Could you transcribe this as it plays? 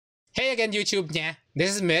Hey again, YouTube. Yeah,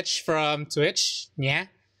 this is Mitch from Twitch. Yeah,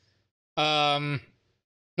 I'm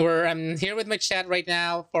here with my chat right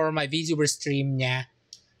now for my Vtuber stream. Yeah,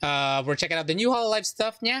 we're checking out the new HOLOLIVE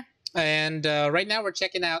stuff. Yeah, and right now we're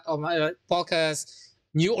checking out Omaru Polka's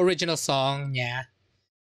new original song. Yeah,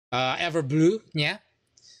 EverBlue. Yeah.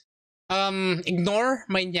 Ignore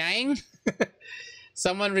my nyang.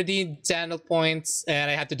 Someone redeemed channel points, and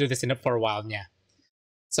I had to do this for a while. Yeah.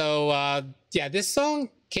 So yeah, this song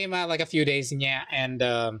came out like a few days, yeah, and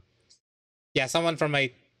yeah, someone from my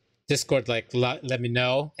Discord let me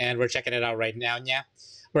know, and we're checking it out right now. Yeah,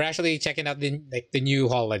 we're actually checking out the new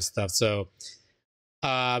HOLOLIVE stuff. So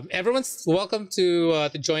everyone's welcome to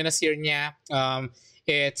join us here. Yeah,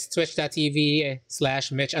 it's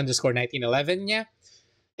twitch.tv/Mitch_1911. Yeah,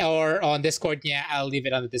 or on Discord. Yeah, I'll leave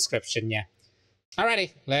it on the description. Yeah.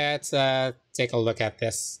 Alrighty, let's take a look at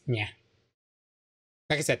this. Yeah.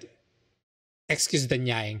 Like I said, excuse the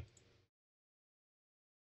nyaying.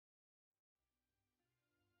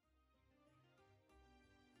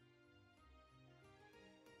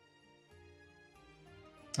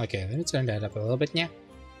 Okay, let me turn that up a little bit, yeah.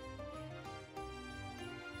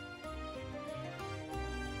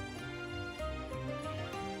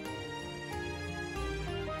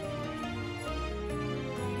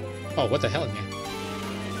 Oh, what the hell, yeah.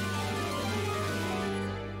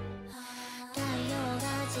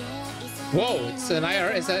 Whoa, it's an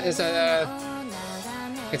IR, it's an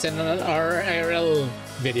RRL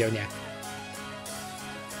video, yeah.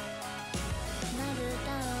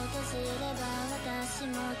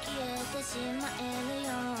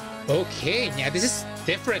 Okay, yeah, this is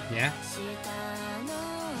different, yeah.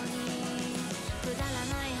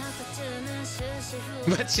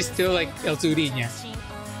 But she's still like L2D, yeah.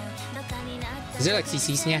 Is there like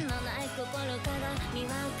CCs, yeah?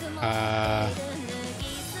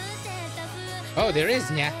 Oh, there is,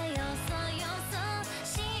 yeah.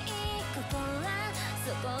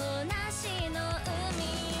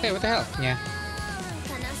 Hey, what the hell? Yeah.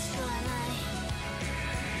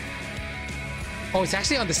 Oh, it's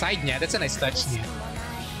actually on the side, yeah. That's a nice touch, yeah.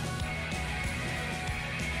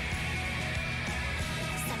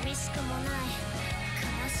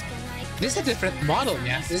 This is a different model,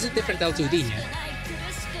 yeah. This is a different L2D, yeah.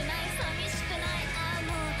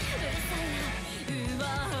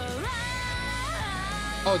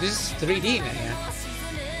 Oh, this is 3D, yeah.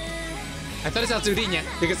 I thought it's L2D, yeah,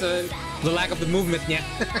 because of the lack of the movement, yeah.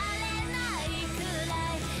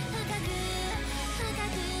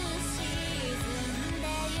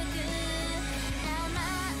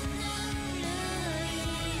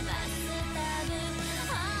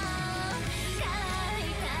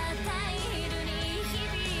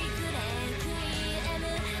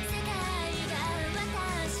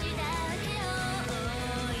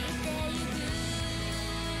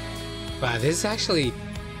 Wow, this is actually...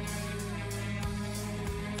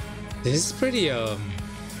 This is pretty, I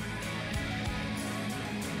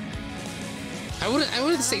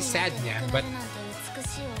wouldn't say sad, yeah, but...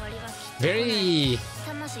 very...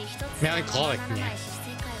 melancholic, yeah.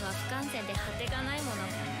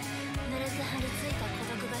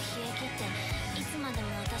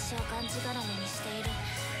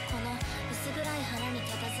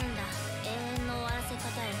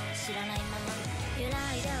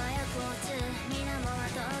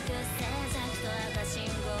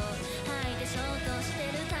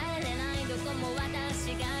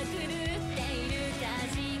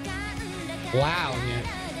 Wow, yeah.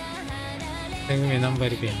 Tengo mi nombre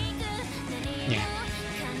bien. Yeah.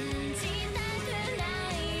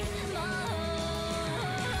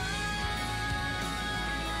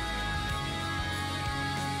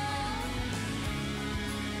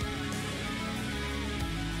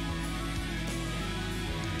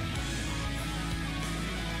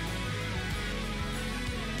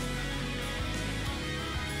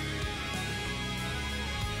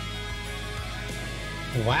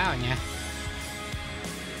 Wow, yeah.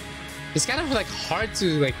 It's kind of like hard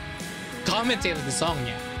to like commentate on the song,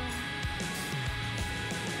 yeah.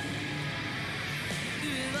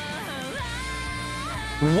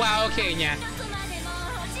 Wow, okay, yeah.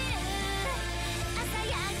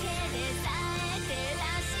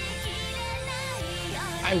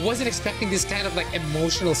 I wasn't expecting this kind of like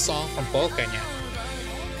emotional song from Polka, yeah.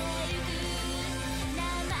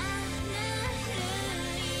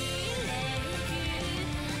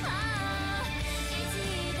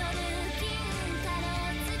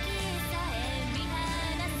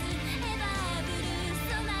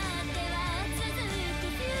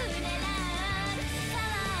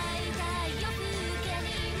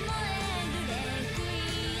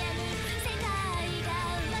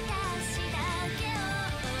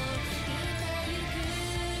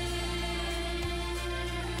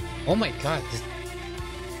 Oh my god.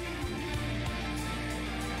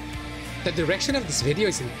 The direction of this video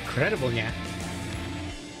is incredible, yeah.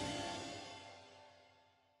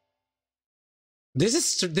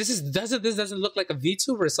 This doesn't look like a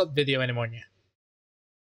VTuber sub video anymore, yeah.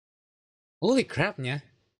 Holy crap, yeah.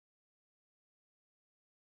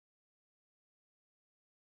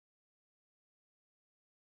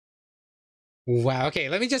 Wow. Okay,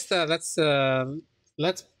 let me just let's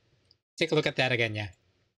take a look at that again, yeah.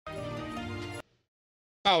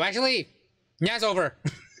 Oh, actually, yeah, it's over.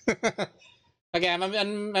 Okay, I'm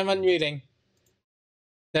unmuting.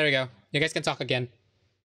 There we go. You guys can talk again.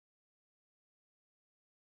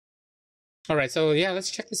 All right, so yeah, let's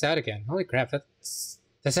check this out again. Holy crap, this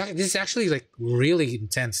is actually like really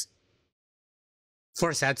intense for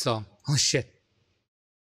a sad song. Oh shit.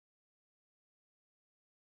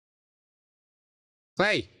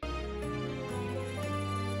 Play.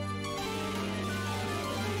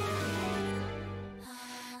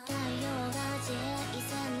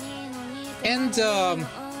 And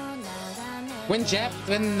when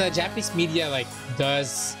the Japanese media like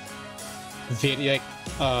does video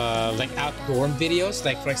like outdoor videos,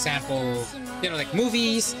 like for example, you know, like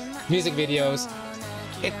movies, music videos,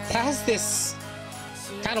 it has this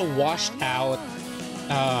kind of washed out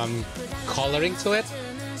coloring to it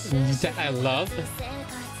that I love.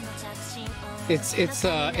 It's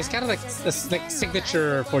kind of like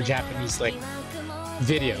signature for Japanese like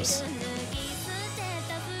videos.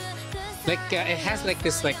 Like it has like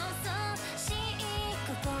this like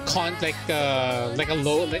a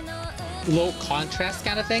low contrast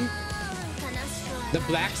kind of thing. The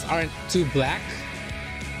blacks aren't too black.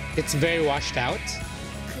 It's very washed out.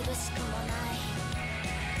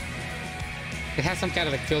 It has some kind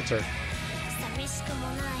of like filter.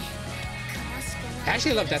 I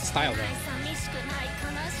actually love that style though.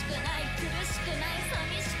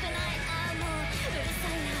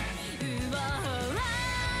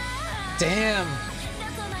 Damn!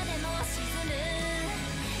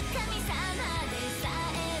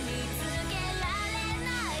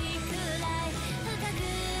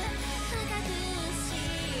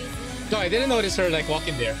 No, I didn't notice her like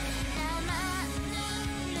walking there.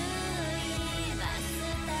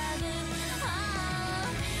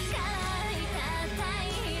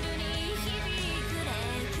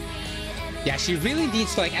 Yeah, she really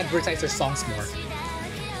needs to like advertise her songs more.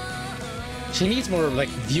 She needs more like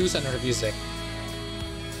views on her music.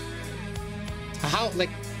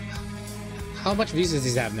 How much views does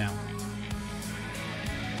this have now?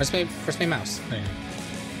 Where's my mouse? There.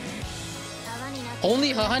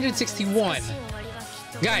 Only 161.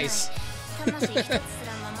 Guys.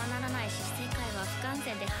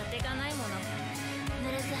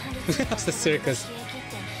 How's the circus?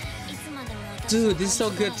 Dude, this is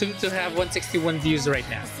so good to have 161 views right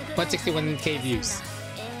now. 161k views.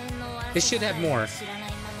 This should have more.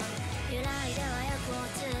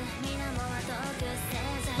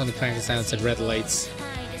 On the playing sounds at red lights.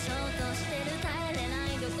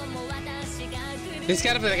 This is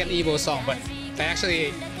kind of like an emo song, but I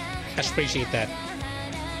actually appreciate that.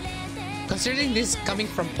 Considering this coming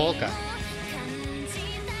from Polka.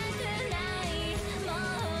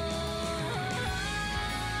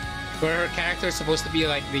 Where her character is supposed to be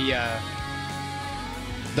like the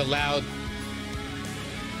loud,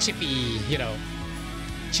 chippy, you know,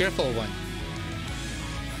 cheerful one.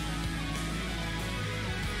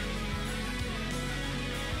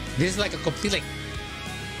 This is like a complete like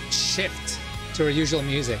shift to her usual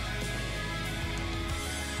music.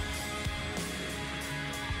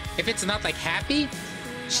 If it's not like happy,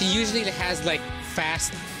 she usually has like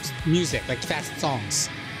fast music, like fast songs.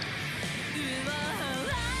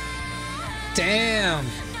 Damn!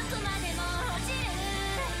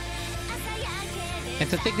 And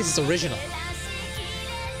to think this is original.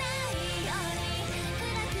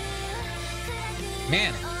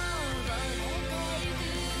 Man.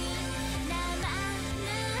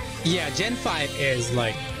 Yeah, Gen 5 is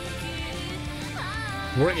like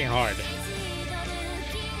working hard.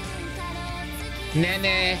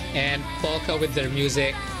 Nene and Polka with their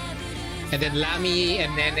music, and then Lami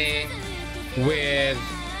and Nene with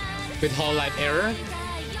HOLOLIVE Error,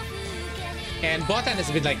 and Botan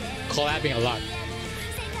has been like collabing a lot.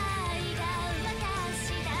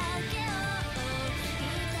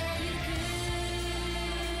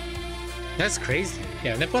 That's crazy.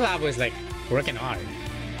 Yeah, Nepolabo is like working hard.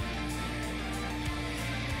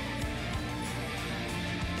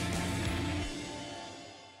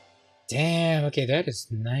 Damn, okay, that is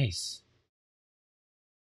nice.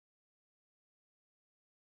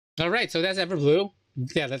 Alright, so that's EverBlue.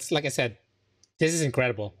 Yeah, that's like I said, this is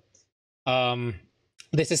incredible.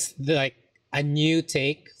 this is like a new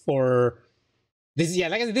take for this. Yeah,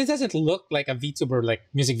 like this doesn't look like a VTuber like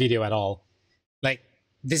music video at all. Like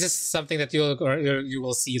this is something that you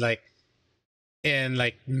will see like in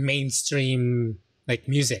like mainstream like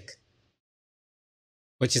music,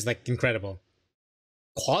 which is like incredible.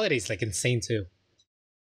 Quality is like insane too.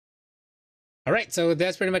 All right, so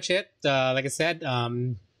that's pretty much it. Like I said,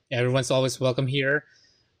 everyone's always welcome here.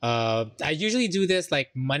 I usually do this like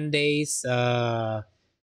Mondays,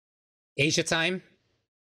 Asia time.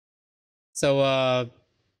 So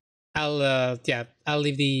I'll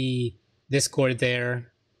leave the Discord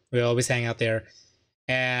there. We always hang out there.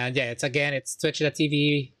 And yeah, it's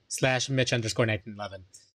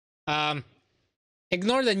twitch.tv/Mitch_1911.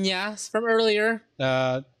 Ignore the nyas from earlier.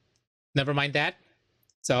 Never mind that.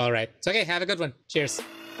 So all right. So okay, have a good one. Cheers.